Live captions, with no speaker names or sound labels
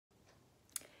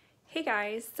Hey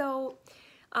guys,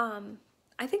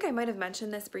 I think I might have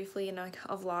mentioned this briefly in a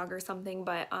vlog or something,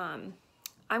 but I'm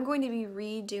going to be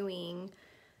redoing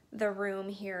the room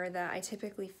here that I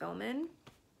typically film in,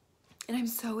 and I'm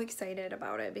so excited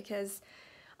about it because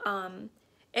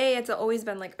it's always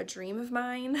been like a dream of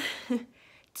mine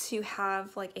to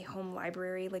have like a home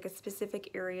library, like a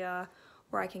specific area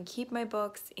where I can keep my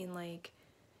books and like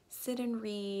sit and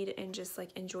read and just like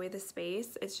enjoy the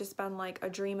space. It's just been like a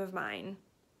dream of mine,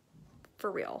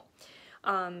 for real.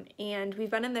 And we've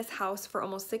been in this house for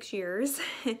almost 6 years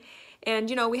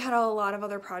and you know, we had a lot of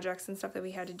other projects and stuff that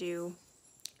we had to do,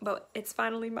 but it's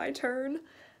finally my turn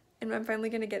and I'm finally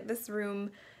gonna get this room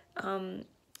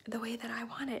the way that I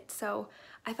want it. So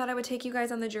I thought I would take you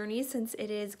guys on the journey since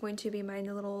it is going to be my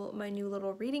new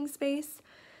little reading space.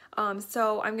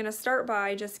 So I'm gonna start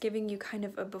by just giving you kind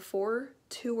of a before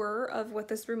tour of what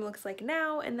this room looks like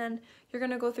now, and then you're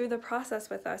gonna go through the process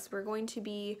with us. We're going to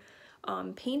be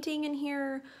painting in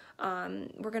here.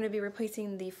 We're gonna be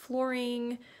replacing the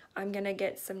flooring. I'm gonna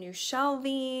get some new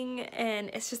shelving, and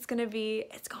it's gonna be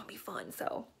fun.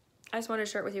 So I just wanted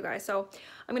to share it with you guys. So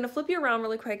I'm gonna flip you around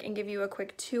really quick and give you a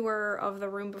quick tour of the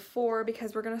room before,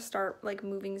 because we're gonna start like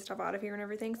moving stuff out of here and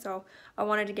everything. So I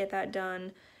wanted to get that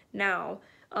done now.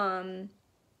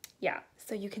 Yeah,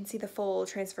 so you can see the full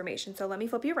transformation. So let me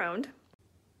flip you around.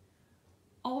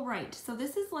 All right, so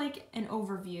this is like an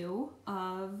overview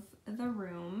of the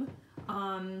room.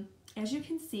 As you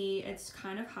can see, it's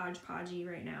kind of hodgepodgey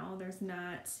right now. There's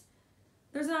not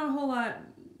a whole lot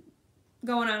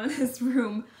going on in this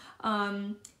room.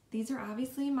 These are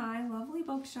obviously my lovely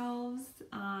bookshelves.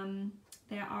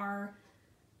 They are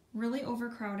really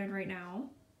overcrowded right now,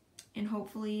 and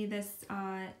hopefully this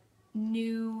the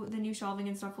new shelving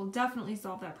and stuff will definitely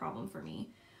solve that problem for me.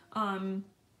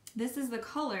 This is the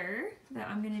color that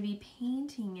I'm going to be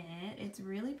painting it. It's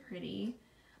really pretty.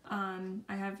 I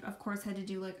have, of course, had to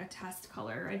do like a test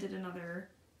color. I did another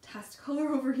test color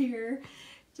over here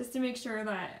just to make sure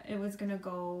that it was going to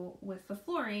go with the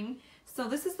flooring. So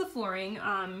this is the flooring.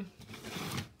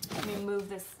 Let me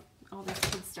move all this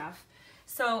kid stuff.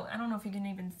 So I don't know if you can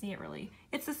even see it really.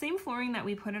 It's the same flooring that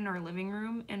we put in our living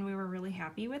room, and we were really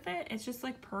happy with it. It's just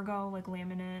like pergo, like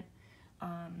laminate.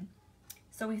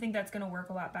 So we think that's going to work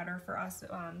a lot better for us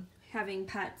having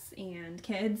pets and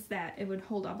kids, that it would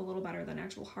hold up a little better than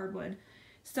actual hardwood.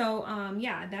 So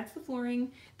yeah, that's the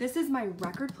flooring. This is my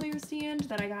record player stand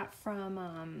that I got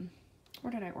from,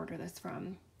 where did I order this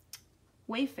from?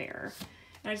 Wayfair.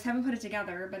 And I just haven't put it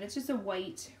together, but it's just a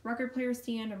white record player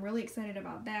stand. I'm really excited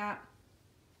about that.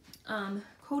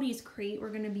 Cody's crate, we're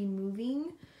going to be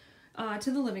moving to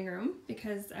the living room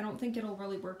because I don't think it'll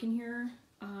really work in here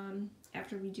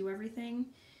after we do everything.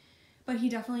 But he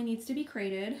definitely needs to be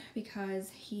crated because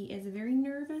he is a very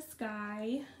nervous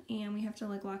guy, and we have to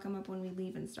like lock him up when we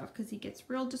leave and stuff because he gets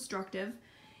real destructive.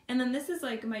 And then this is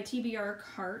like my TBR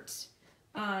cart.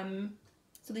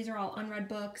 So these are all unread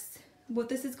books. What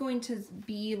this is going to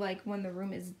be like when the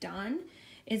room is done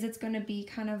is it's going to be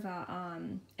kind of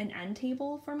an end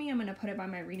table for me. I'm going to put it by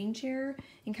my reading chair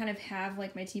and kind of have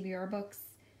like my TBR books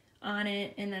on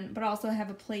it, and then but also have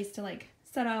a place to like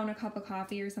set down a cup of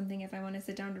coffee or something if I want to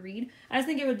sit down to read. I just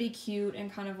think it would be cute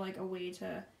and kind of like a way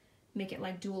to make it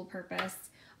like dual purpose.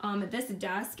 This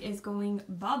desk is going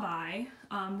bye-bye.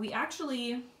 We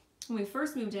actually, when we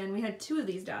first moved in, we had 2 of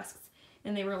these desks,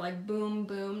 and they were like boom,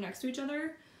 boom next to each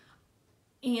other.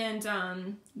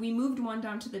 And we moved one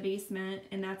down to the basement,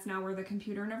 and that's now where the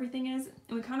computer and everything is.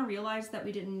 And we kind of realized that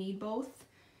we didn't need both,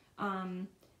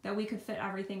 that we could fit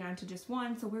everything onto just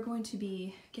one. So we're going to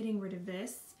be getting rid of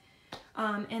this.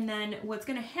 And then what's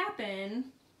going to happen,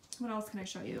 what else can I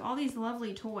show you? All these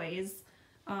lovely toys.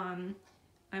 I'm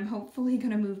hopefully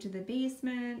going to move to the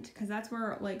basement because that's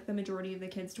where like the majority of the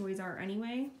kids' toys are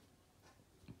anyway.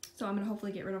 So I'm going to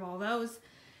hopefully get rid of all those.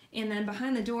 And then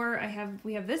behind the door,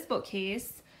 we have this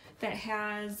bookcase that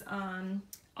has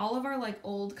all of our like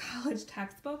old college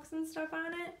textbooks and stuff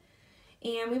on it.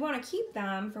 And we want to keep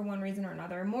them for one reason or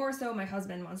another. More so, my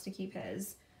husband wants to keep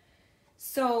his.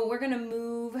 So we're going to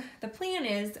move, the plan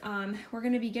is we're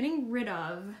going to be getting rid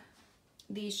of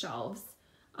these shelves.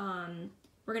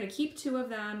 We're going to keep 2 of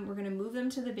them. We're going to move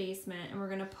them to the basement, and we're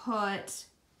going to put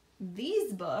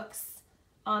these books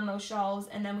on those shelves.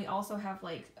 And then we also have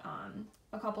like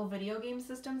a couple video game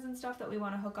systems and stuff that we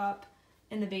want to hook up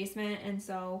in the basement, and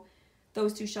so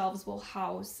those 2 shelves will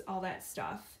house all that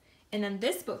stuff. And then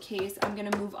this bookcase, I'm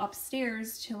going to move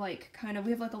upstairs to like kind of,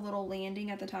 we have like a little landing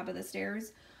at the top of the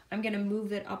stairs. I'm going to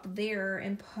move it up there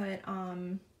and put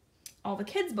all the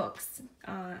kids' books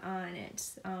on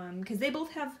it because they both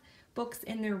have books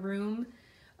in their room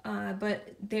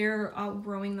but they're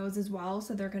outgrowing those as well,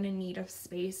 so they're going to need a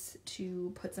space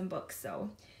to put some books. So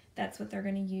that's what they're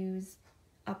going to use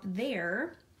up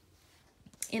there.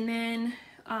 And then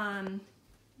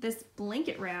this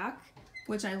blanket rack,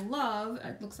 which I love.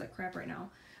 It looks like crap right now,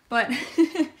 but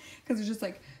because it's just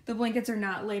like the blankets are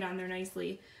not laid on there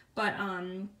nicely. But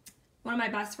one of my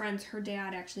best friends, her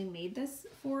dad actually made this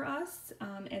for us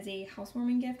as a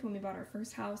housewarming gift when we bought our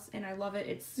first house, and I love it.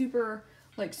 It's super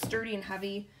like sturdy and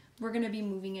heavy. We're gonna be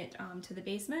moving it to the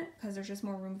basement because there's just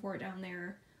more room for it down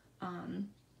there.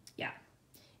 Yeah,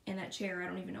 and that chair, I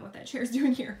don't even know what that chair is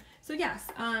doing here. So yes,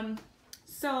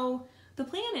 so the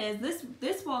plan is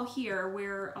this wall here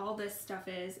where all this stuff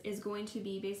is going to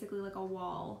be basically like a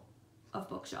wall of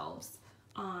bookshelves.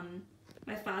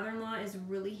 My father-in-law is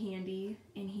really handy,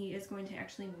 and he is going to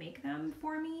actually make them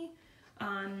for me,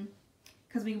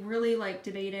 because we really like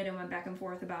debated and went back and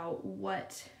forth about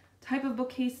what type of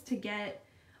bookcase to get,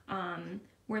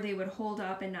 where they would hold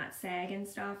up and not sag and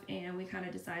stuff, and we kind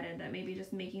of decided that maybe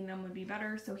just making them would be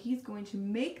better, so he's going to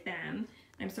make them.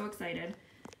 I'm so excited.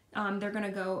 They're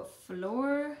gonna go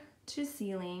floor to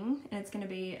ceiling, and it's gonna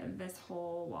be this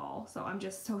whole wall, so I'm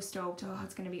just so stoked. Oh,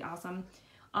 it's gonna be awesome.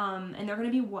 And they're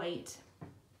gonna be white,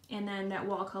 and then that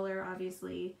wall color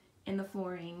obviously in the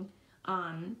flooring,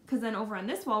 because then over on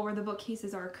this wall where the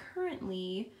bookcases are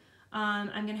currently,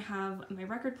 I'm gonna have my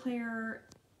record player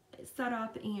set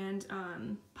up and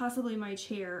possibly my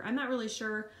chair. I'm not really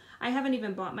sure. I haven't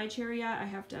even bought my chair yet. I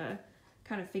have to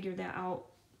kind of figure that out,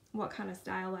 what kind of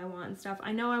style I want and stuff.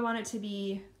 I know I want it to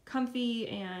be comfy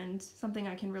and something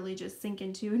I can really just sink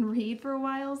into and read for a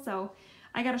while, so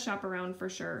I gotta shop around for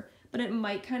sure. But it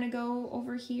might kind of go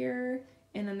over here,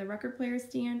 and then the record player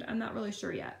stand, I'm not really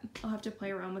sure yet. I'll have to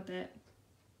play around with it.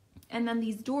 And then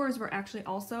these doors we're actually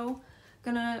also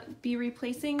gonna be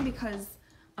replacing because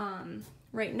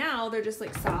right now they're just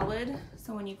like solid,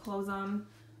 so when you close them,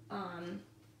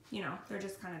 you know, they're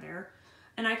just kind of there.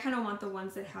 And I kind of want the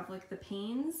ones that have like the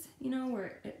panes, you know,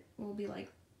 where it will be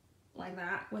like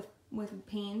that with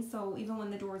panes, so even when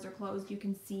the doors are closed you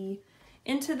can see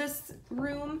into this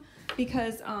room,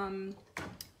 because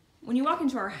when you walk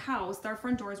into our house, our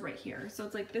front door is right here, so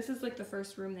it's like this is like the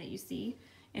first room that you see,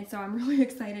 and so I'm really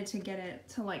excited to get it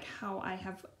to like how I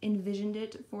have envisioned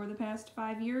it for the past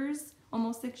 5 years,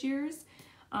 almost 6 years.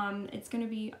 It's gonna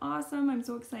be awesome. I'm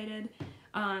so excited.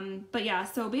 But yeah,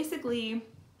 so basically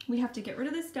we have to get rid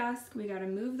of this desk, we gotta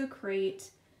move the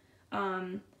crate.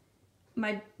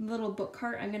 My little book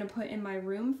cart I'm gonna put in my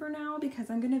room for now because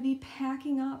I'm gonna be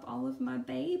packing up all of my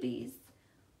babies.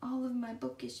 All of my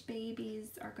bookish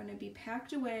babies are gonna be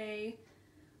packed away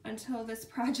until this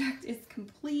project is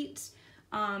complete,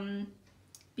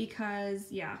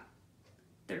 because yeah,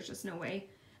 there's just no way.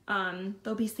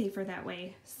 They'll be safer that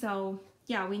way. So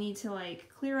yeah, we need to like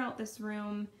clear out this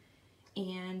room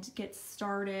and get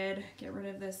started, get rid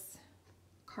of this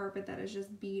carpet that is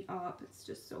just beat up. It's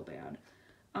just so bad.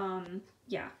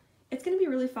 Yeah, it's gonna be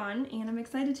really fun, and I'm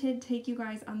excited to take you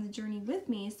guys on the journey with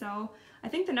me. So I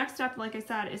think the next step, like I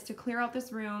said, is to clear out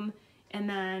this room and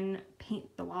then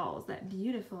paint the walls that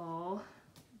beautiful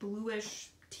bluish,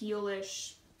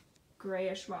 tealish,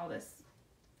 grayish. Wow, this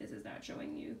is not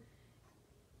showing you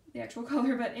the actual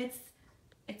color, but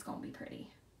it's gonna be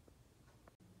pretty.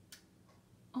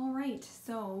 All right,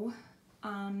 so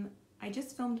I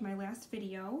just filmed my last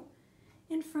video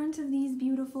in front of these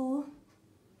beautiful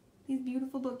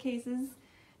bookcases,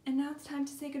 and now it's time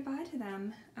to say goodbye to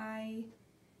them. I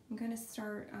am gonna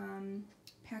start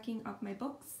packing up my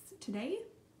books today,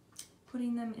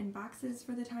 putting them in boxes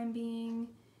for the time being,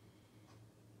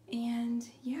 and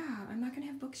yeah, I'm not gonna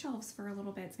have bookshelves for a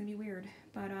little bit. It's gonna be weird,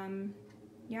 but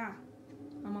yeah,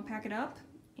 I'm gonna pack it up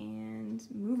and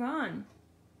move on.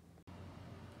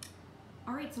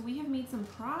 All right, so we have made some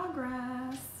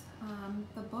progress.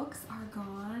 The books are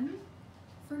gone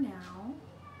for now,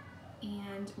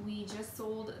 and we just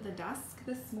sold the desk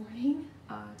this morning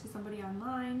to somebody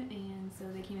online, and so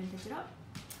they came and picked it up.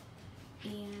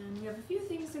 And we have a few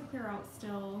things to clear out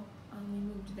still. We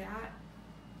moved that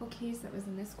bookcase that was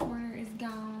in this corner is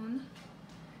gone.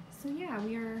 So yeah,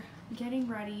 we are getting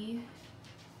ready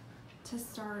to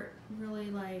start really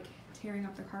like tearing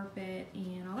up the carpet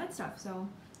and all that stuff. So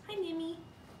hi Mimi.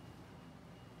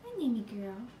 Hi Mimi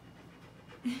girl.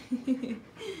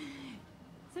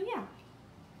 So yeah,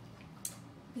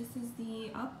 this is the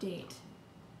update.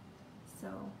 So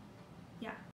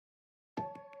yeah.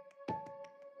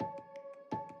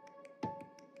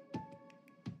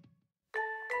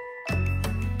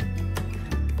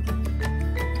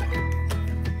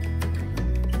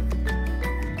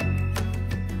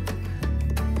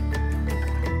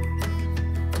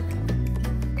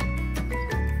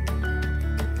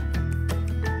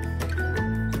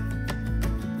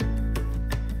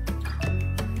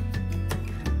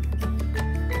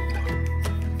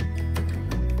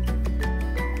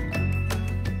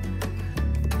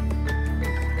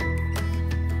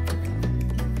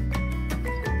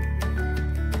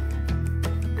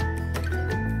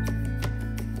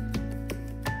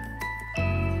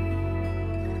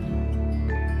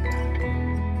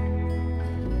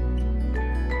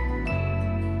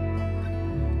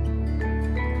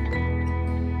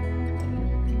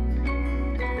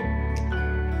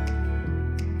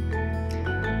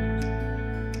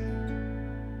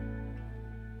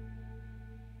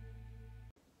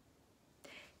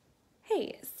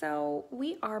 So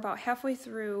we are about halfway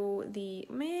through the,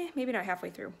 maybe not halfway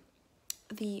through,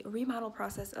 the remodel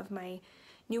process of my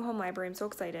new home library. I'm so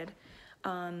excited.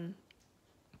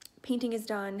 Painting is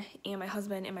done, and my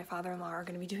husband and my father-in-law are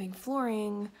going to be doing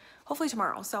flooring hopefully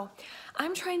tomorrow. So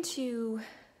I'm trying to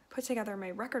put together my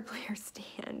record player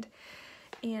stand,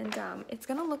 and it's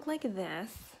going to look like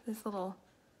this little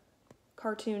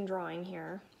cartoon drawing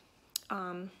here.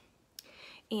 And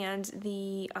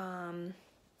the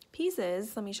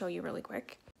pieces, let me show you really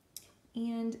quick.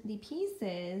 And the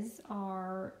pieces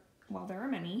are, well, there are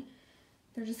many.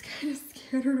 They're just kind of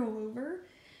scattered all over.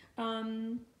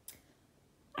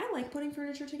 I like putting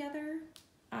furniture together.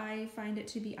 I find it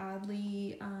to be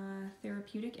oddly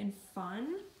therapeutic and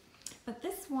fun. But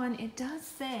this one, it does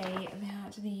say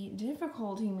that the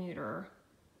difficulty meter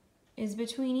is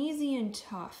between easy and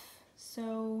tough.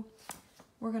 So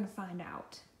we're gonna find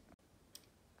out.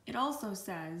 It also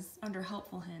says, under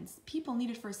helpful hints, people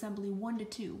needed for assembly 1 to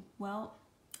 2. Well,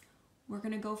 we're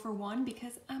gonna go for 1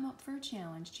 because I'm up for a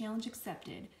challenge. Challenge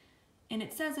accepted. And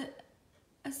it says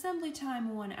assembly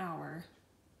time 1 hour.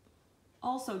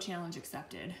 Also challenge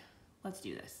accepted. Let's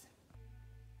do this.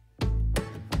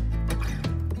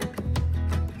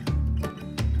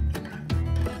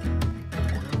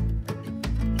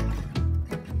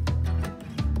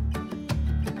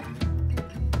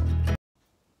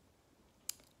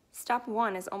 Step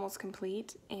 1 is almost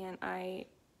complete, and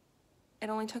it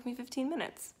only took me 15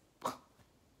 minutes.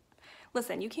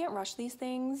 Listen, you can't rush these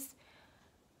things.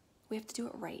 We have to do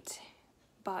it right.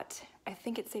 But I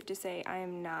think it's safe to say I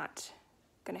am not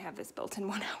gonna have this built in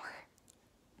 1 hour.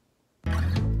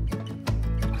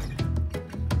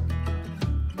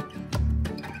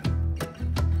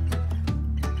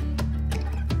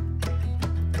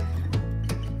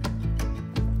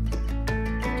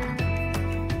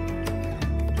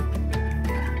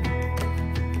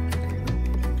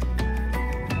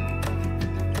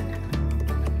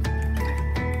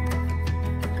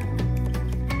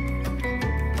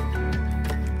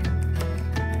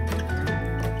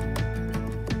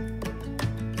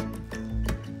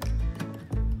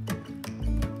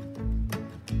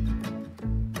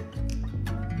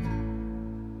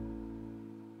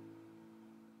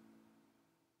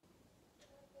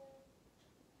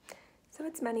 So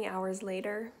it's many hours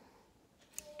later,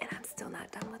 and I'm still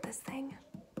not done with this thing.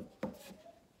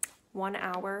 1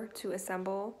 hour to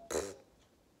assemble.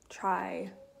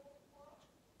 Try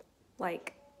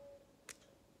like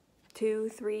 2,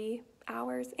 3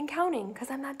 hours and counting,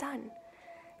 because I'm not done.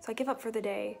 So I give up for the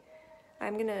day.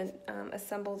 I'm gonna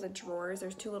assemble the drawers.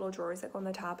 There's 2 little drawers that go on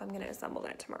the top. I'm gonna assemble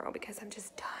that tomorrow because I'm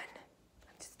just done.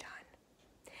 I'm just done.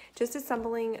 Just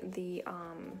assembling the,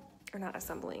 or not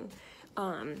assembling,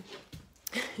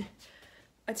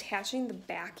 attaching the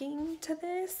backing to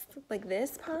this, like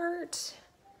this part,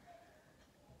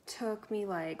 took me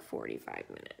like 45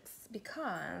 minutes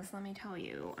because, let me tell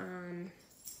you,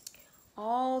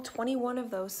 all 21 of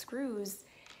those screws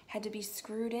had to be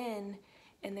screwed in,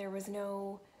 and there was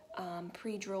no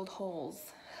pre-drilled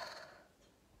holes.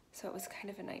 So it was kind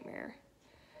of a nightmare.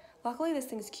 Luckily this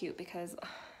thing's cute because, I'm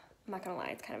not gonna lie,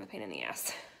 it's kind of a pain in the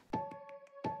ass.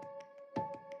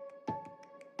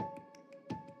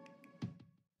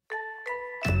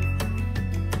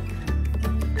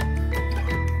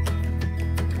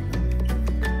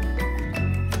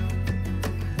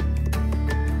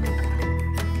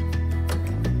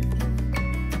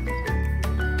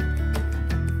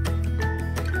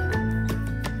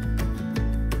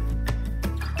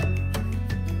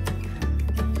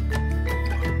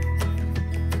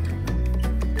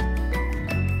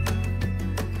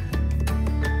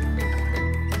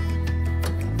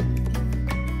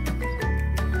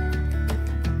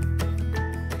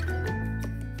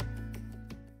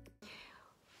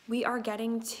 We are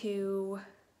getting to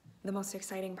the most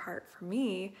exciting part for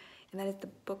me, and that is the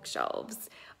bookshelves.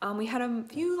 We had a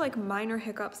few like minor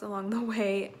hiccups along the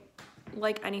way,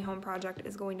 like any home project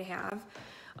is going to have.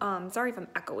 Sorry if I'm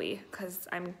echoey, because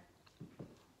I'm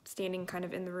standing kind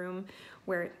of in the room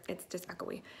where it's just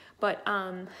echoey. But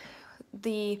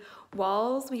the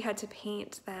walls, we had to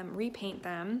paint them, repaint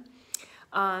them,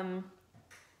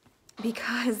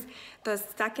 because the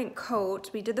second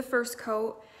coat, we did the first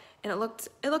coat, and it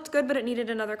looked good, but it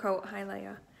needed another coat. Hi,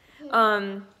 Leia.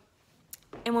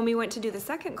 And when we went to do the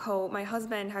second coat, my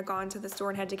husband had gone to the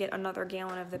store and had to get another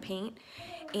gallon of the paint,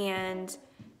 and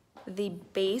the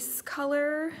base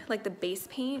color, like the base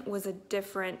paint, was a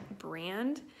different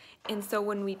brand. And so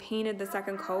when we painted the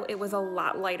second coat, it was a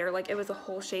lot lighter, like it was a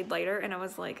whole shade lighter, and I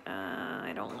was like,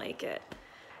 I don't like it.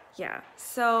 Yeah,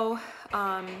 so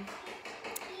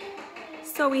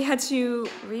So we had to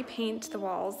repaint the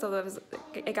walls, so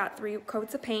it got 3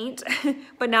 coats of paint,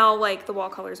 but now like the wall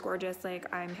color is gorgeous,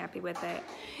 like I'm happy with it.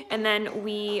 And then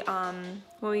we,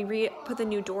 when we put the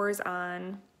new doors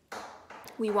on,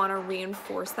 we want to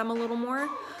reinforce them a little more,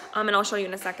 and I'll show you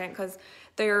in a second because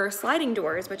they're sliding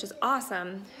doors, which is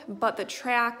awesome, but the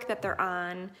track that they're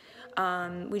on,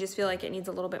 we just feel like it needs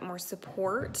a little bit more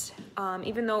support,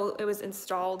 even though it was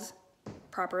installed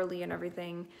properly and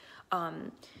everything.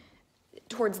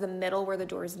 Towards the middle where the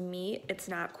doors meet, it's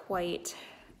not quite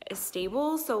as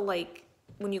stable. So like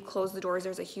when you close the doors,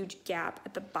 there's a huge gap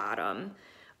at the bottom.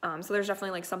 So there's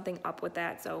definitely like something up with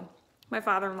that. So my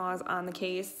father-in-law is on the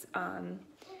case.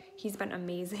 He's been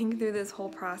amazing through this whole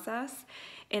process.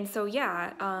 And so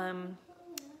yeah,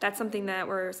 that's something that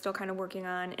we're still kind of working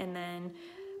on. And then,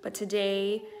 but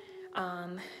today,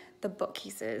 the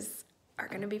bookcases are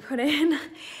gonna be put in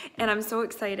and I'm so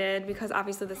excited because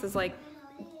obviously this is like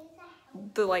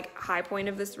the high point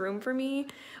of this room for me.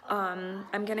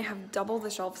 I'm gonna have double the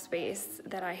shelf space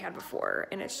that I had before,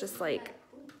 and it's just like,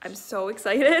 I'm so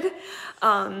excited.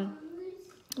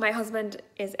 My husband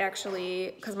is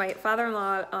actually, because my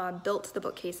father-in-law built the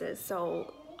bookcases,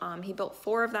 so he built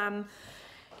 4 of them,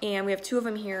 and we have 2 of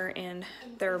them here, and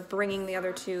they're bringing the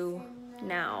other 2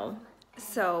 now.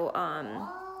 So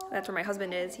that's where my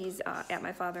husband is. He's at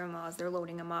my father-in-law's. They're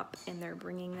loading them up, and they're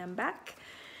bringing them back.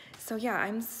 So yeah,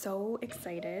 I'm so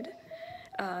excited,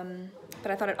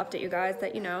 but I thought I'd update you guys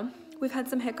that, you know, we've had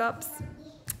some hiccups.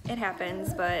 It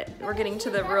happens, but we're getting to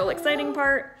the real exciting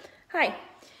part. Hi.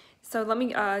 So let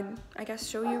me, I guess,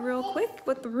 show you real quick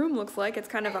what the room looks like. It's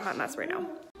kind of a hot mess right now.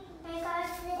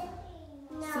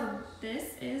 So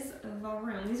this is the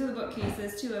room. These are the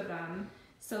bookcases, 2 of them.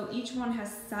 So each one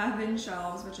has 7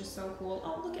 shelves, which is so cool.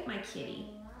 Oh, look at my kitty.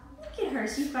 Look at her,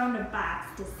 she found a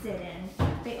box to sit in.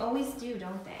 They always do,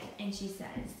 don't they? And she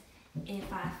says,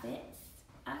 if I fits,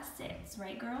 I sits.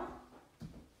 Right, girl?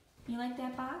 You like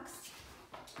that box?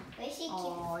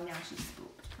 Oh, now she's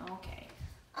spooked. Okay.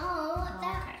 Oh,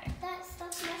 okay. that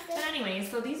stuff messed But anyway,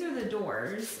 so these are the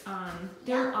doors.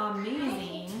 They're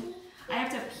amazing. I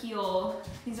have to peel,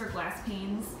 these are glass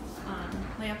panes.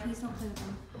 Leia, please don't play with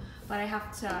them. But I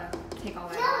have to take all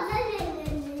that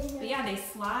off. But yeah, they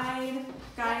slide.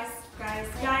 Guys,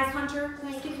 Hunter,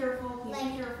 please be careful, please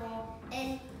be careful.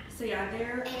 So yeah,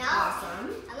 they're awesome.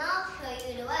 And I'll show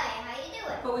you the way, how you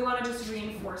do it. But we want to just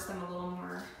reinforce them a little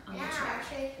more on the track.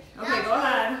 Okay, go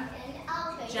ahead. And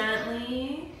I'll show you.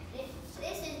 Gently.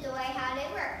 This is the way how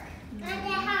they work. Mm-hmm.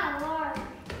 Look at how it works.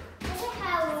 Look at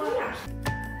how it works.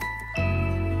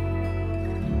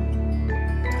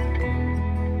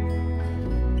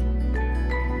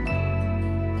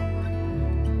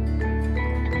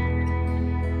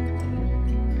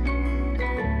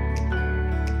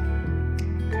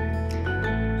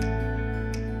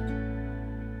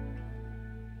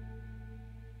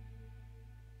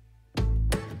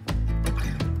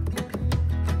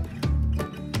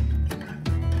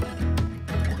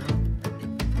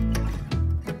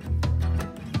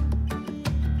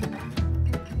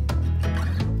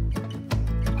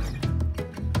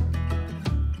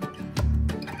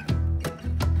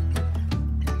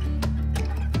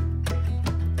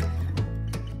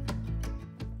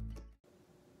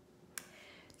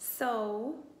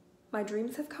 So my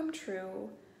dreams have come true.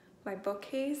 My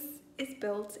bookcase is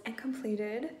built and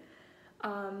completed,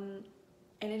 and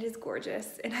it is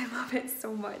gorgeous and I love it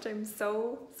so much. I'm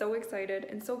so excited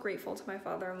and so grateful to my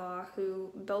father-in-law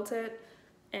who built it,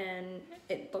 and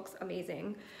it looks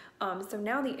amazing. So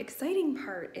now the exciting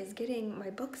part is getting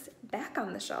my books back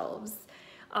on the shelves,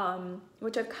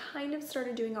 which I've kind of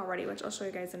started doing already, which I'll show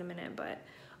you guys in a minute. But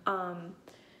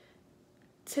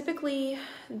typically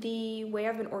the way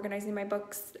I've been organizing my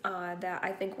books that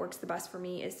I think works the best for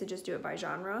me is to just do it by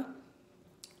genre.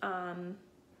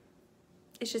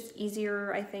 It's just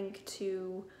easier, I think,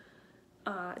 to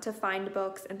find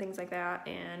books and things like that,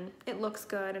 and it looks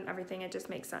good and everything. It just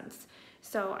makes sense.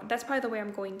 So that's probably the way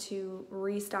I'm going to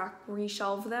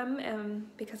reshelve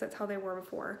them, because that's how they were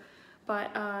before.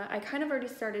 But I kind of already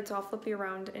started, so I'll flip you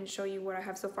around and show you what I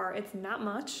have so far. It's not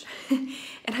much,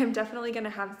 and I'm definitely gonna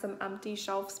have some empty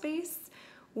shelf space,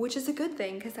 which is a good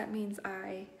thing because that means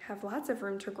I have lots of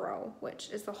room to grow,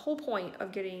 which is the whole point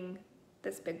of getting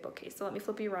this big bookcase. So let me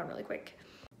flip you around really quick.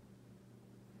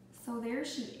 So there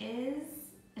she is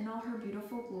in all her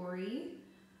beautiful glory.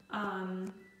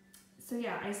 So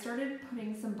yeah, I started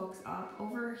putting some books up.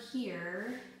 Over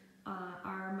here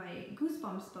are my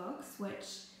Goosebumps books, which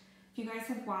if you guys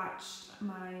have watched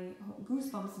my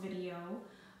Goosebumps video,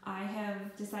 I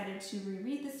have decided to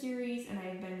reread the series and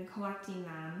I've been collecting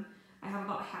them. I have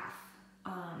about half.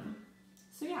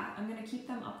 So yeah, I'm gonna keep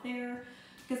them up there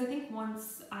because I think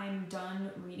once I'm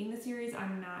done reading the series,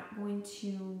 I'm not going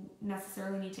to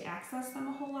necessarily need to access them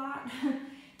a whole lot.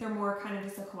 They're more kind of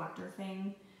just a collector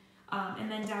thing.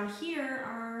 And then down here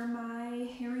are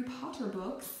my Harry Potter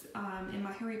books and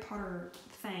my Harry Potter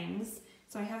things.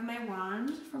 So I have my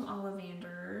wand from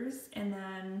Ollivanders, and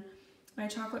then my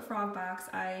chocolate frog box.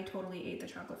 I totally ate the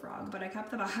chocolate frog, but I kept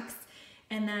the box.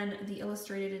 And then the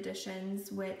illustrated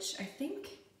editions, which I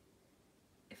think,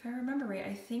 if I remember right,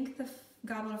 I think the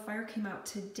Goblet of Fire came out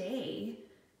today.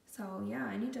 So yeah,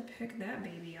 I need to pick that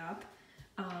baby up.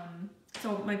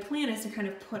 So my plan is to kind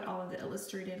of put all of the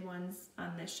illustrated ones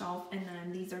on this shelf, and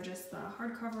then these are just the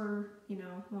hardcover, you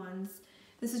know, ones.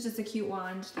 This is just a cute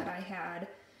wand that I had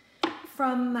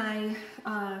from my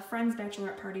friend's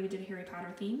bachelorette party. We did a Harry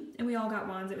Potter theme, and we all got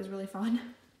wands. It was really fun.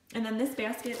 And then this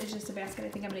basket is just a basket I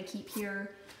think I'm going to keep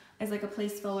here as like a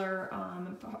place filler.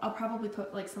 I'll probably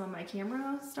put like some of my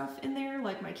camera stuff in there,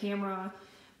 like my camera,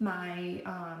 my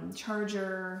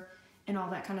charger, and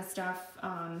all that kind of stuff,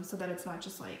 so that it's not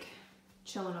just like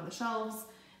chilling on the shelves.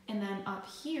 And then up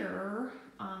here,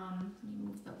 let me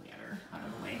move the ladder out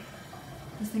of the way.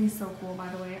 This thing is so cool, by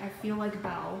the way. I feel like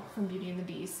Belle from Beauty and the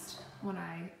Beast when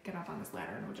I get up on this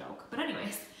ladder, no joke. But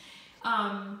anyways,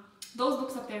 those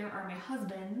books up there are my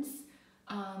husband's,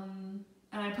 and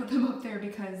I put them up there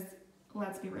because,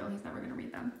 let's be real, he's never gonna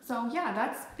read them. So yeah,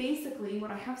 that's basically what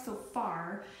I have so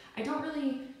far. I don't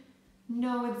really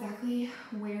know exactly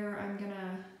where I'm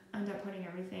gonna end up putting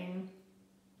everything.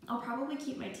 I'll probably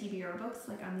keep my TBR books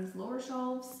like on these lower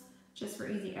shelves just for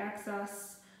easy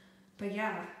access. But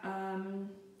yeah,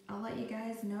 I'll let you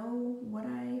guys know what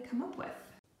I come up with.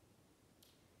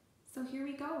 So here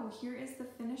we go. Here is the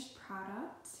finished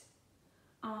product.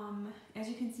 As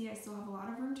you can see, I still have a lot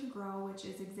of room to grow, which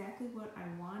is exactly what I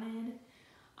wanted.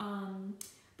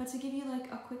 But to give you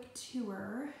like a quick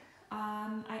tour,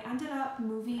 I ended up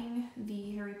moving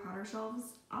the Harry Potter shelves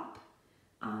up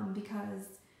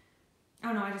because, I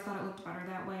don't know, I just thought it looked better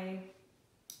that way.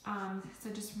 So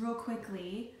just real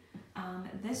quickly,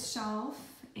 this shelf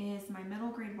is my middle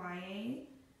grade YA.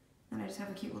 Then I just have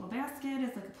a cute little basket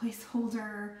as like a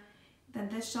placeholder. Then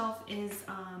this shelf is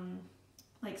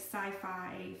like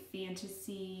sci-fi,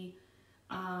 fantasy,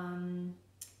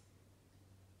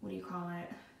 what do you call it?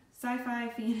 Sci-fi,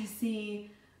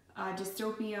 fantasy,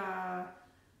 dystopia,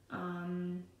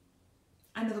 end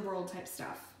of the world type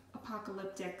stuff,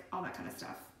 apocalyptic, all that kind of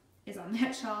stuff is on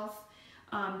that shelf.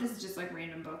 This is just like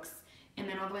random books. And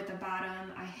then all the way at the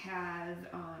bottom, I have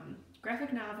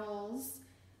graphic novels,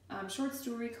 short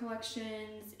story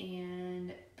collections,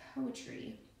 and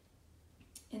poetry.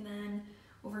 And then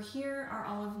over here are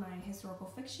all of my historical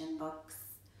fiction books.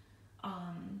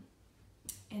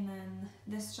 And then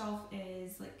this shelf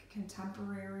is like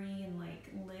contemporary and like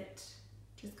lit,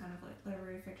 just kind of like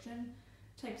literary fiction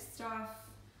type stuff.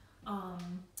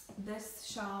 This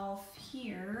shelf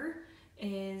here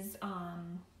is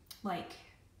like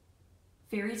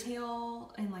fairy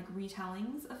tale and like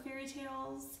retellings of fairy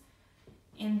tales.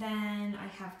 And then I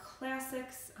have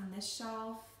classics on this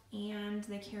shelf, and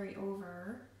they carry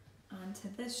over onto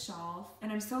this shelf.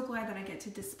 And I'm so glad that I get to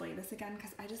display this again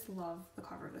because I just love the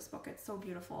cover of this book. It's so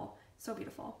beautiful, so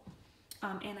beautiful.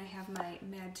 And I have my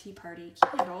Mad Tea Party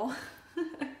candle.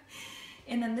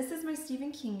 And then this is my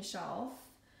Stephen King shelf,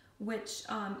 which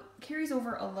carries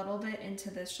over a little bit into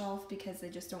this shelf because they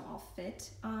just don't all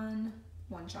fit on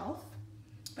one shelf.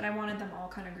 But I wanted them all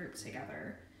kind of grouped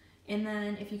together. And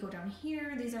then if you go down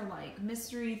here, these are like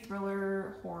mystery,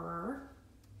 thriller, horror.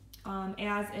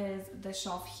 As is the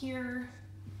shelf here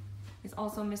is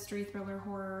also mystery, thriller,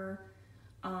 horror.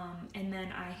 And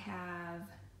then I have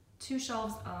two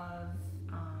shelves of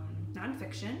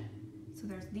nonfiction. So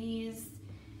there's these,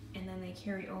 and then they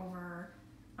carry over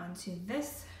onto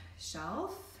this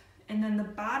shelf. And then the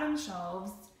bottom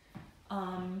shelves,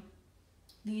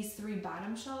 these three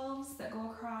bottom shelves that go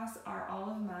across are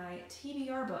all of my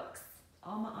TBR books,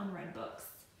 all my unread books.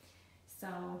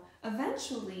 So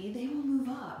eventually they will move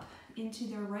up into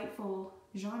their rightful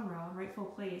genre, rightful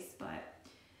place, but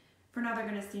for now they're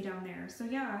gonna stay down there. So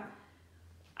yeah,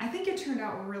 I think it turned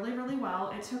out really, really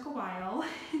well. It took a while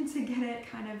to get it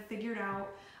kind of figured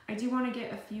out. I do want to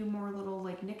get a few more little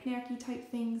like knick-knacky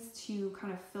type things to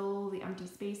kind of fill the empty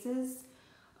spaces.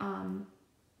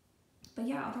 But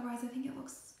yeah, otherwise I think it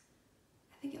looks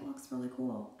really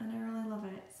cool and I really love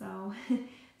it. So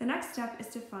the next step is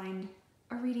to find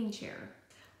a reading chair.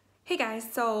 Hey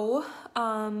guys, so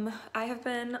I have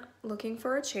been looking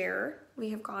for a chair. We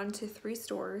have gone to 3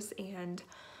 stores and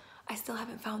I still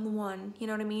haven't found the one. You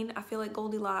know what I mean? I feel like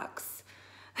Goldilocks.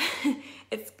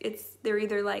 They're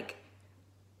either like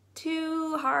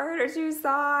too hard or too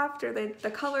soft, or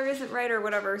the color isn't right or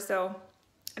whatever. So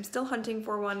I'm still hunting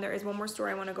for one. There is one more store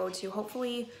I want to go to,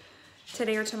 hopefully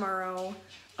today or tomorrow,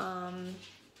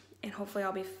 and hopefully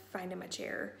I'll be finding my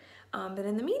chair. But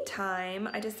in the meantime,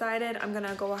 I decided I'm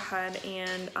gonna go ahead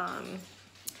and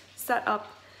set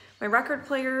up my record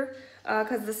player,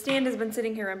 because the stand has been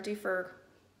sitting here empty for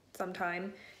some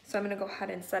time. So I'm gonna go ahead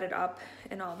and set it up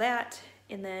and all that.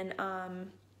 And then,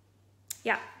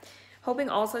 yeah, hoping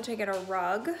also to get a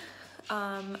rug.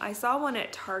 I saw one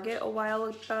at Target a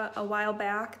while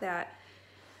back that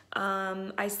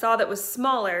I saw that was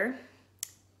smaller,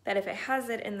 that if it has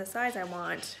it in the size I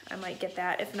want, I might get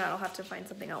that. If not, I'll have to find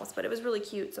something else. But it was really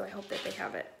cute, so I hope that they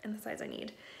have it in the size I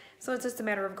need. So it's just a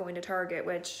matter of going to Target,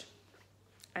 which,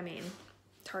 I mean,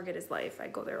 Target is life. I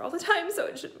go there all the time, so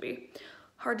it shouldn't be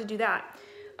hard to do that.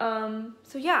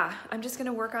 So yeah, I'm just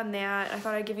gonna work on that. I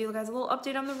thought I'd give you guys a little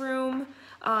update on the room.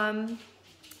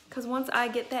 Because once I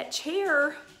get that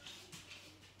chair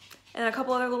and a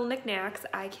couple other little knickknacks,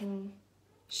 I can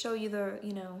show you the,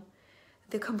 you know,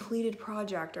 the completed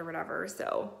project or whatever.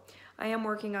 So I am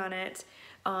working on it.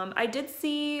 I did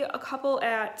see a couple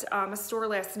at a store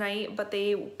last night, but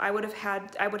I would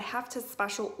have to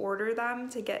special order them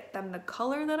to get them the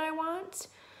color that I want,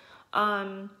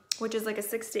 which is like a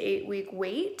 6 to 8 week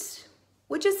wait,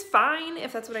 which is fine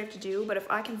if that's what I have to do. But if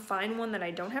I can find one that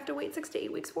I don't have to wait 6 to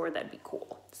 8 weeks for, that'd be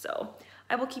cool. So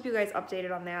I will keep you guys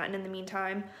updated on that. And in the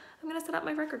meantime, I'm gonna set up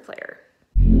my record player.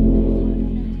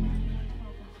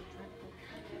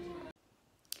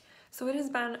 So it has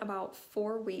been about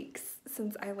 4 weeks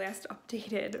since I last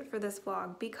updated for this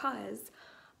vlog, because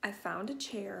I found a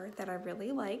chair that I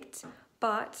really liked,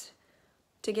 but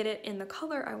to get it in the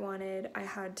color I wanted, I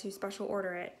had to special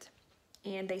order it.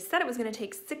 And they said it was gonna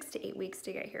take 6 to 8 weeks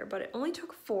to get here, but it only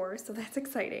took 4, so that's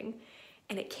exciting.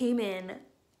 And it came in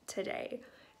today.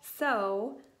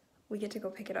 So we get to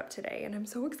go pick it up today, and I'm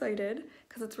so excited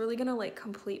because it's really gonna like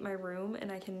complete my room,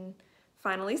 and I can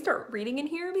finally start reading in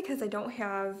here, because I don't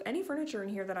have any furniture in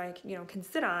here that I, you know, can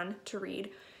sit on to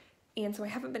read. And so I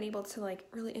haven't been able to like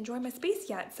really enjoy my space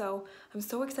yet. So I'm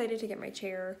so excited to get my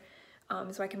chair,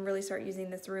 so I can really start using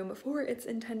this room for its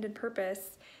intended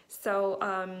purpose. So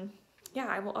yeah,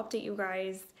 I will update you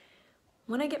guys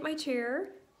when I get my chair,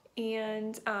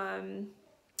 and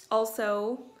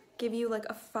also give you like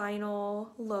a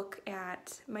final look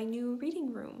at my new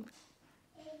reading room.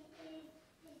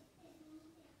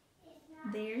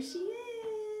 There she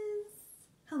is.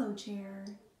 Hello, chair.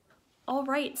 All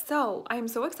right, so I'm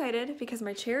so excited because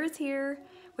my chair is here,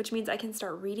 which means I can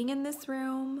start reading in this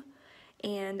room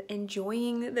and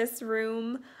enjoying this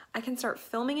room. I can start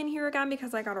filming in here again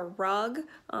because I got a rug.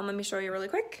 Let me show you really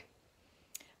quick.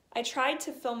 I tried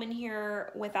to film in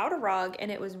here without a rug and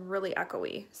it was really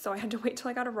echoey, so I had to wait till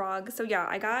I got a rug. So yeah,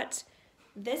 I got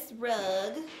this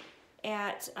rug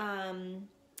at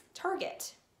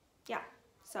Target. Yeah,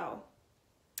 so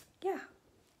yeah,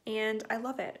 and I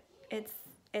love it.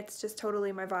 It's just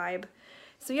totally my vibe.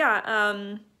 So yeah,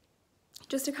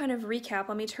 just to kind of recap,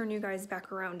 let me turn you guys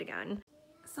back around again.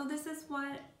 So this is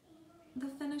what the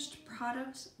finished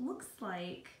product looks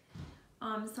like.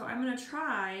 So I'm gonna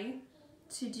try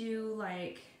to do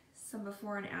like some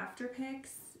before and after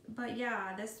pics, but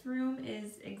yeah, this room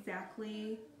is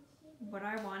exactly what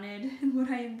I wanted and what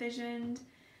I envisioned,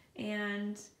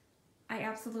 and I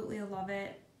absolutely love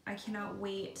it. I cannot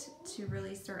wait to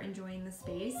really start enjoying the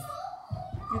space.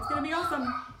 It's gonna be awesome.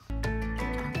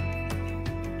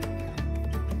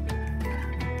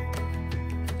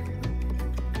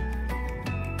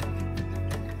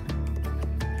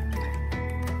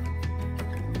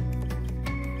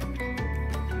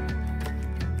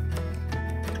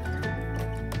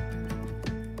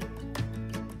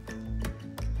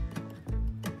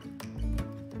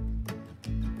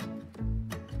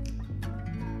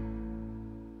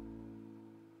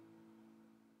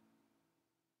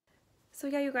 So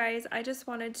yeah, you guys, I just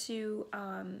wanted to,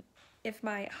 if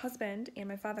my husband and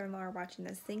my father-in-law are watching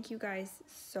this, thank you guys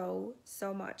so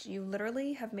much. You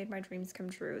literally have made my dreams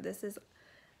come true. This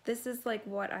is like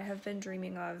what I have been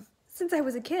dreaming of since I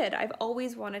was a kid. I've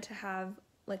always wanted to have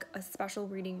like a special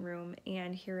reading room,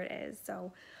 and here it is.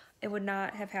 So it would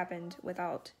not have happened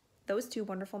without those two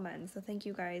wonderful men. So thank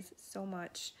you guys so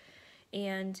much.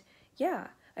 And yeah,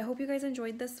 I hope you guys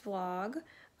enjoyed this vlog.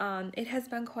 It has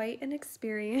been quite an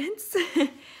experience,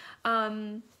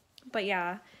 but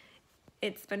yeah,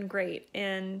 it's been great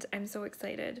and I'm so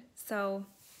excited. So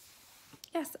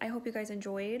yes, I hope you guys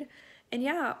enjoyed, and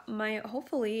yeah,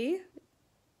 hopefully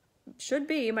should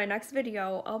be my next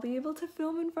video, I'll be able to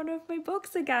film in front of my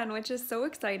books again, which is so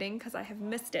exciting because I have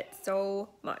missed it so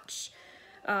much.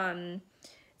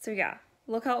 So yeah,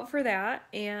 look out for that.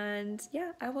 And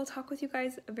yeah, I will talk with you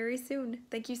guys very soon.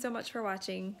 Thank you so much for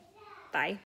watching. Bye.